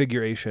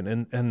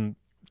Transfiguration and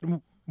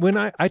when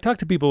I talk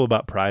to people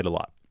about pride a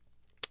lot,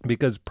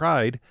 because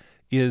pride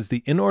is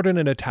the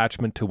inordinate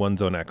attachment to one's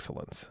own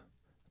excellence,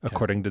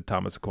 according to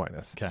Thomas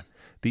Aquinas. Okay.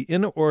 The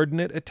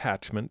inordinate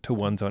attachment to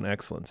one's own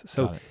excellence.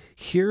 So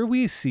here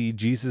we see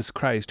Jesus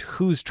Christ,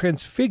 who's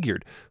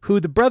transfigured, who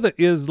the brother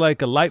is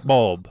like a light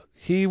bulb.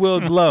 He will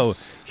glow.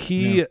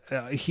 He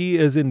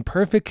is in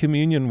perfect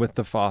communion with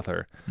the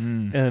Father,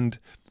 and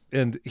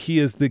he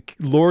is the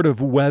Lord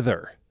of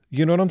weather.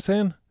 You know what I'm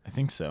saying? I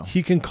think so.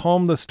 He can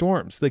calm the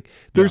storms. Like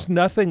there's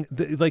nothing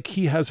like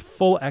he has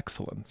full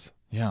excellence.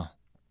 Yeah.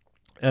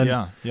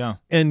 And,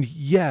 and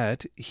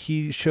yet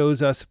he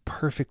shows us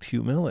perfect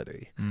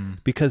humility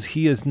because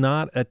he is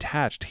not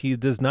attached. He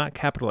does not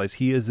capitalize.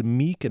 He is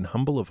meek and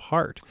humble of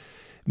heart,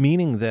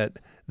 meaning that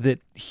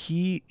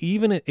he,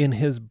 even in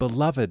his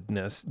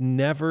belovedness,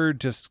 never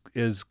just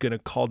is going to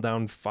call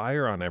down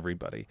fire on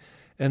everybody.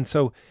 And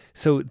so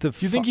do you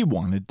think he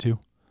wanted to?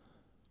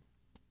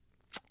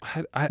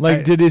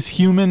 Did did his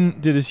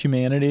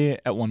humanity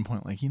at one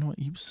point, like, you know what,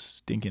 you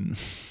stinking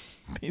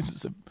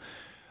pieces of...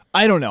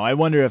 I don't know. I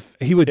wonder if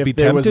he would be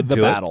there was tempted the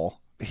to battle.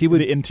 He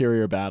would the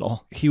interior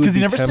battle. Because he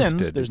never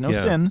sins. There's no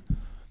sin.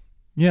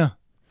 Yeah.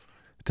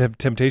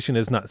 Temptation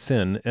is not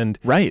sin, and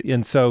right.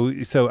 And so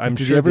I'm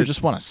Did sure you ever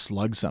just want to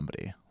slug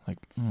somebody? Like,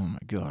 oh my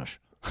gosh.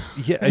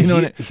 Yeah. You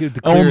know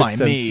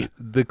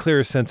the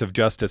clearest sense of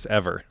justice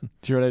ever.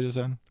 Do you hear what I just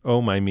said?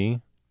 Oh my me.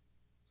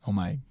 Oh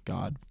my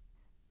God.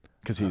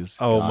 Because he's.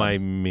 Oh God. my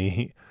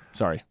me.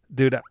 Sorry,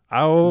 dude.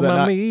 Oh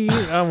my me.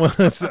 I want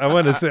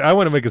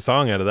to make a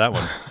song out of that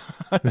one.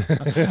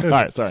 All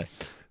right, sorry.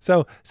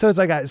 So it's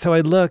like I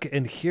look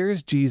and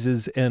here's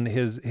Jesus and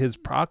his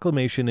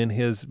proclamation in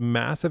his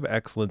massive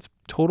excellence,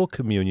 total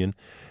communion,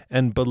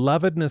 and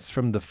belovedness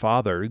from the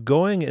Father,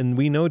 going and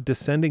we know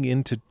descending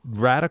into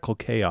radical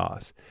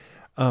chaos.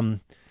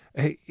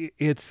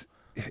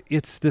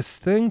 It's this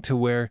thing to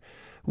where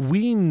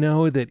we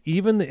know that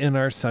even in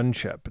our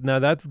sonship, now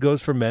that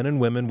goes for men and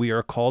women, we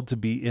are called to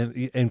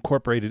be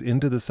incorporated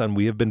into the Son.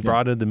 We have been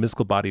brought into the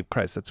mystical body of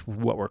Christ. That's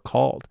what we're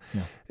called.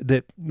 Yeah.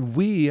 That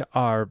we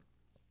are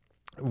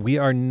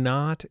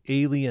not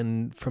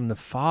alien from the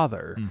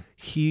Father.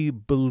 He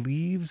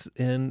believes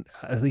in,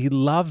 he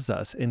loves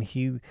us, and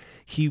he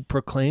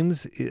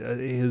proclaims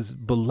his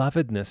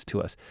belovedness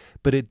to us.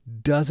 But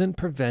it doesn't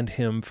prevent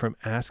him from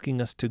asking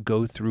us to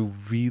go through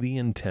really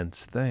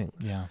intense things.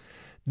 Yeah.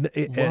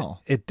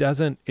 It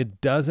doesn't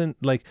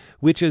like,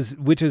 which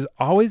is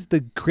always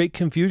the great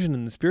confusion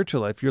in the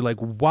spiritual life. You're like,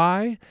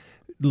 why,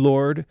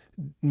 Lord,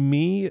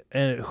 me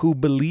who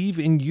believe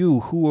in you,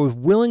 who are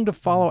willing to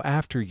follow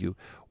after you,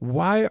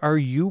 why are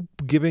you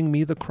giving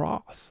me the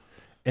cross?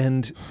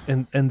 And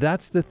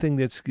that's the thing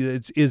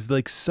is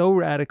like so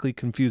radically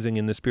confusing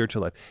in the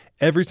spiritual life.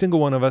 Every single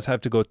one of us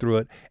have to go through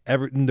it.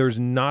 There's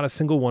not a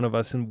single one of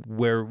us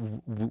where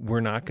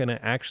we're not going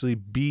to actually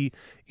be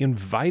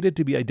invited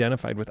to be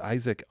identified with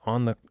Isaac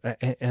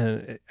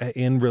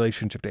in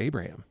relationship to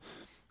Abraham.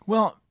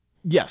 Well,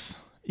 yes.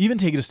 Even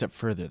take it a step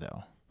further,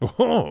 though.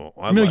 Oh,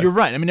 No, you're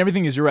right. I mean,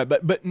 everything is you're right,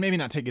 but maybe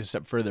not take it a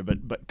step further,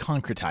 but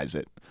concretize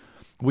it.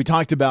 We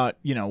talked about,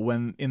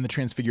 when in the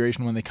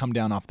Transfiguration, when they come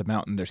down off the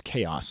mountain, there's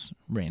chaos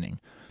reigning.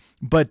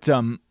 But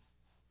and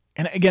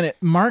again,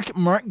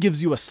 Mark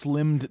gives you a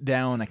slimmed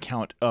down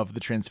account of the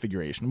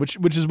Transfiguration, which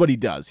is what he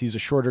does. He's a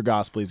shorter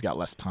gospel. He's got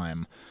less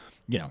time.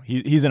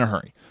 He's in a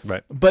hurry.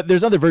 Right. But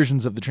there's other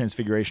versions of the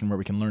Transfiguration where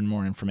we can learn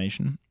more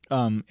information.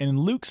 And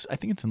in Luke's, I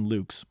think it's in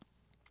Luke's.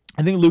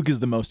 I think Luke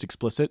is the most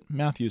explicit.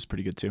 Matthew is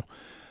pretty good too.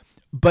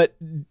 But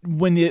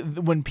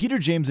when Peter,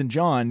 James, and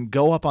John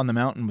go up on the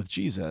mountain with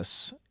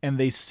Jesus and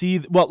they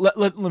see, well, let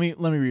me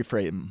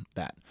reframe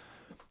that.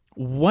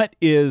 What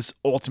is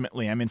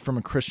ultimately, I mean, from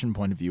a Christian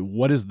point of view,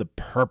 what is the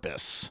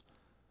purpose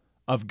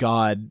of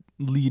God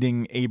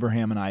leading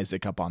Abraham and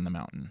Isaac up on the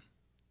mountain?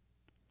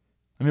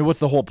 I mean, what's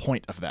the whole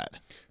point of that?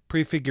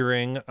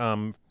 Prefiguring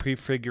the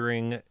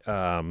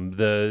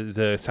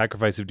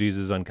sacrifice of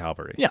Jesus on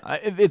Calvary. Yeah,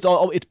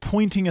 it's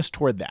pointing us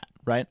toward that,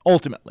 right?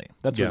 Ultimately,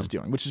 that's what it's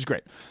doing, which is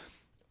great.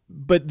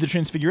 But the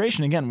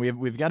Transfiguration, again,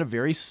 we've got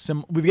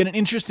an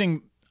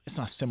interesting. It's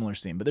not a similar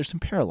scene, but there's some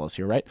parallels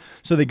here, right?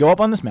 So they go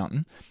up on this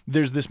mountain.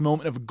 There's this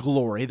moment of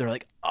glory. They're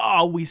like,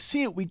 "Oh, we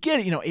see it, we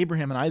get it."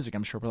 Abraham and Isaac,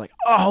 I'm sure, were like,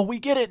 "Oh, we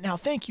get it now.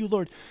 Thank you,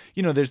 Lord."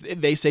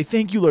 They say,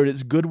 "Thank you, Lord.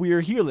 It's good we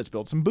are here. Let's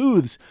build some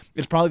booths."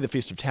 It's probably the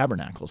Feast of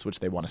Tabernacles, which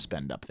they want to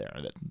spend up there.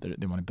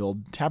 That they want to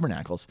build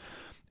tabernacles.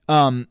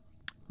 And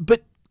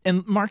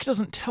Mark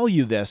doesn't tell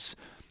you this,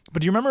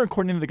 but do you remember,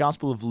 according to the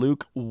Gospel of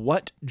Luke,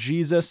 what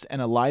Jesus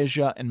and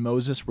Elijah and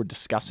Moses were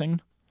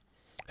discussing?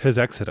 His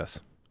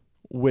exodus.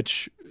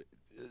 Which,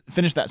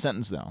 finish that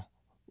sentence though.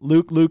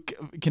 Luke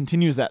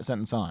continues that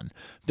sentence on.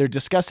 They're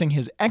discussing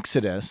his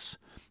exodus,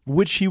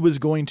 which he was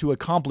going to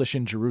accomplish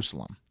in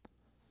Jerusalem.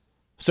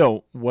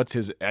 So what's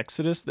his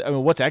exodus?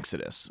 What's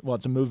exodus? Well,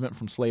 it's a movement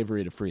from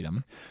slavery to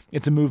freedom.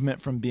 It's a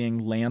movement from being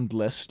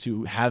landless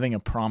to having a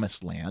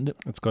promised land.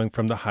 It's going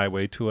from the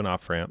highway to an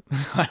off-ramp.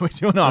 Highway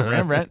to an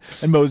off-ramp, right?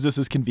 And Moses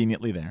is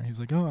conveniently there. He's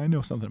like, "Oh, I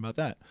know something about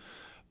that."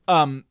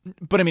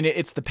 But I mean,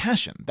 it's the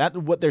passion. That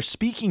what they're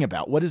speaking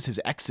about. What is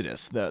his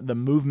exodus? The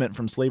movement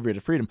from slavery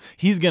to freedom.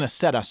 He's going to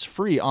set us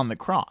free on the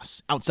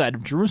cross outside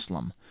of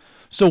Jerusalem.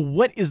 So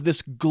what is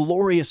this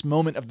glorious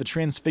moment of the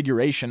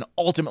Transfiguration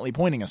ultimately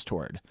pointing us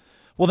toward?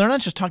 Well, they're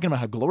not just talking about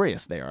how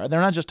glorious they are.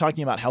 They're not just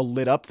talking about how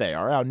lit up they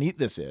are, how neat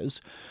this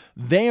is.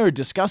 They are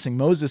discussing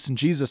Moses and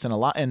Jesus and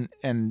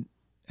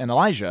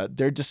Elijah.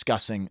 They're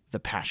discussing the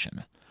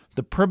passion.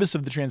 The purpose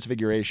of the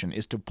Transfiguration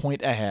is to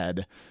point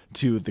ahead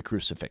to the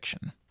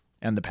crucifixion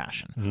and the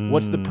passion.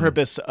 What's the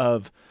purpose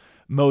of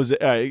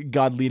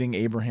God leading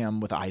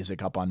Abraham with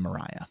Isaac up on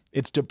Moriah?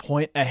 It's to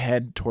point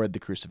ahead toward the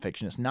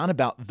crucifixion. It's not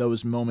about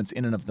those moments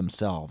in and of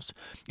themselves.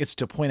 It's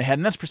to point ahead,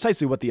 and that's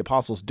precisely what the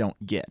apostles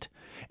don't get.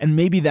 And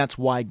maybe that's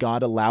why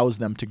God allows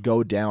them to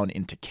go down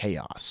into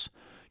chaos.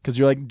 Because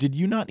you're like, did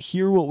you not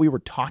hear what we were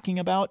talking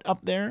about up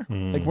there?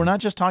 Like, we're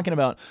not just talking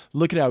about,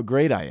 look at how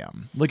great I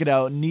am. Look at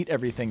how neat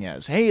everything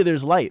is. Hey,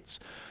 there's lights.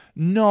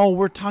 No,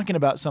 we're talking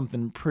about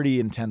something pretty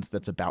intense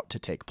that's about to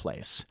take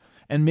place.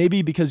 And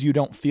maybe because you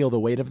don't feel the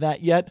weight of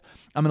that yet,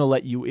 I'm going to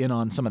let you in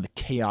on some of the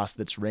chaos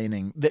that's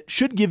reigning that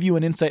should give you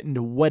an insight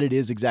into what it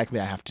is exactly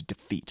I have to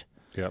defeat.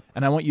 Yep.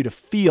 And I want you to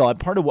feel, and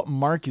part of what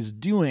Mark is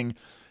doing,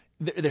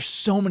 there's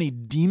so many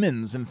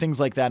demons and things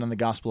like that in the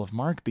Gospel of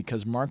Mark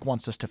because Mark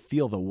wants us to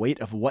feel the weight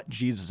of what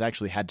Jesus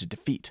actually had to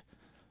defeat.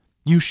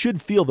 You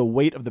should feel the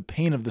weight of the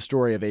pain of the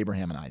story of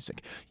Abraham and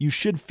Isaac. You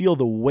should feel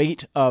the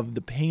weight of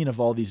the pain of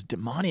all these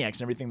demoniacs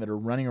and everything that are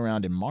running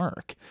around in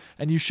Mark.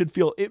 And you should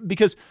feel it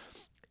because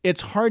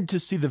it's hard to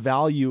see the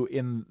value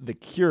in the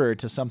cure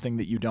to something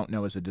that you don't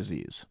know is a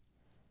disease.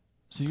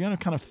 So you got to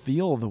kind of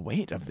feel the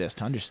weight of this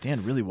to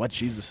understand really what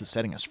Jesus is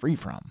setting us free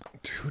from.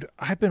 Dude,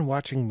 I've been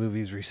watching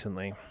movies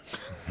recently.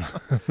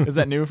 Is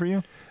that new for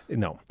you?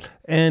 No.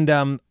 And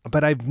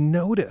but I've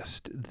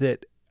noticed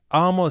that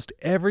almost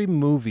every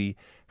movie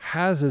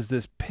has as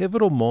this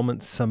pivotal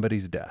moment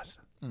somebody's death.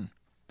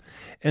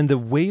 And the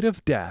weight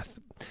of death.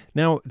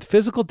 Now,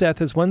 physical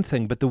death is one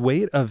thing, but the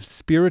weight of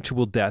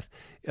spiritual death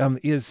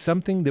is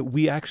something that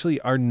we actually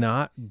are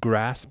not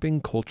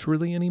grasping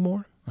culturally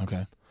anymore.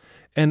 Okay.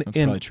 And that's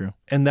probably true.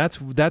 And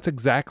that's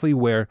exactly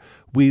where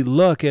we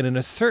look. And in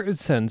a certain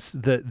sense,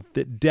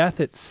 that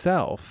death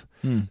itself,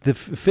 the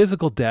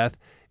physical death,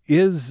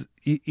 is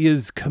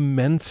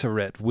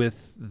commensurate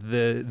with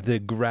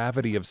the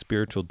gravity of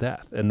spiritual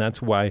death, and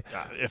that's why,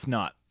 if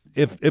not,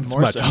 if it's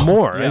more much so.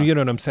 more, Yeah. and you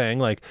know what I'm saying,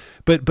 like,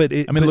 but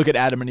look at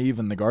Adam and Eve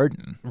in the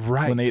garden,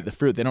 right? When they ate the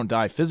fruit, they don't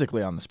die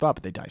physically on the spot,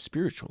 but they die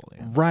spiritually,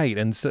 right?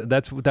 And so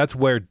that's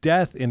where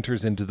death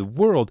enters into the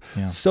world,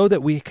 so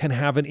that we can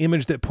have an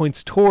image that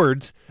points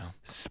towards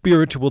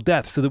spiritual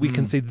death, so that we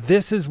can say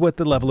this is what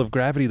the level of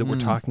gravity that we're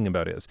talking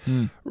about is,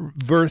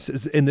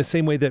 versus in the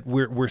same way that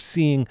we're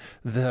seeing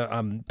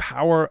the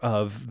power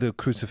of the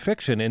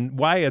crucifixion and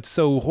why it's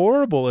so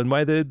horrible and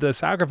why the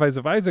sacrifice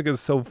of Isaac is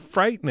so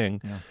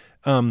frightening.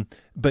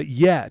 But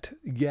yet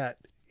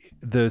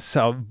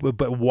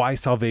but why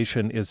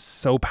salvation is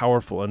so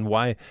powerful, and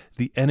why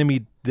the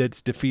enemy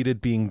that's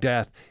defeated, being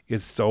death,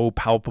 is so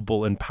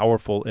palpable and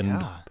powerful,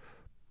 and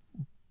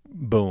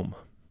boom.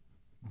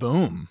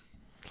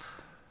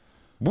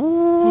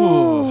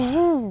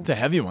 Ooh, it's a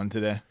heavy one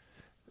today.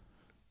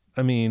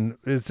 I mean,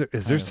 is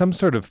there some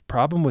sort of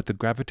problem with the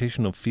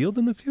gravitational field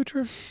in the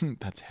future?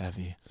 That's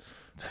heavy.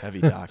 It's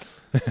heavy, Doc.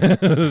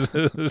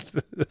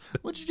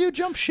 What'd you do?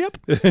 Jump ship?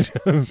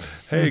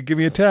 Hey, give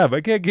me a tab.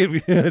 I can't give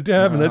you a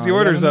tab unless you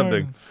order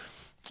something.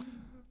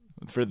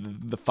 For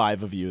the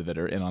 5 of you that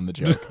are in on the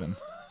joke, then.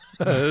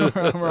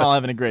 We're all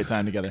having a great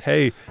time together.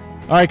 Hey.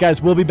 All right,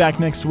 guys, we'll be back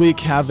next week.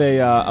 Have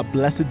a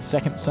blessed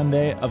second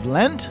Sunday of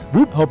Lent.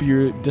 Hope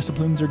your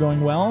disciplines are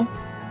going well.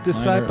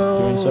 Disciple.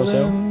 Doing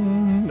so-so.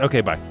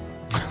 Okay, bye.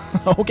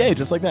 Okay,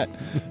 just like that.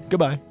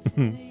 Goodbye.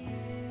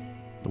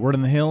 The Word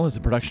on the Hill is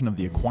a production of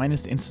the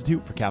Aquinas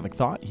Institute for Catholic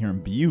Thought here in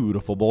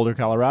beautiful Boulder,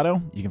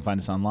 Colorado. You can find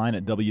us online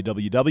at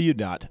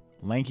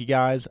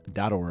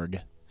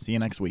www.lankyguys.org. See you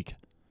next week.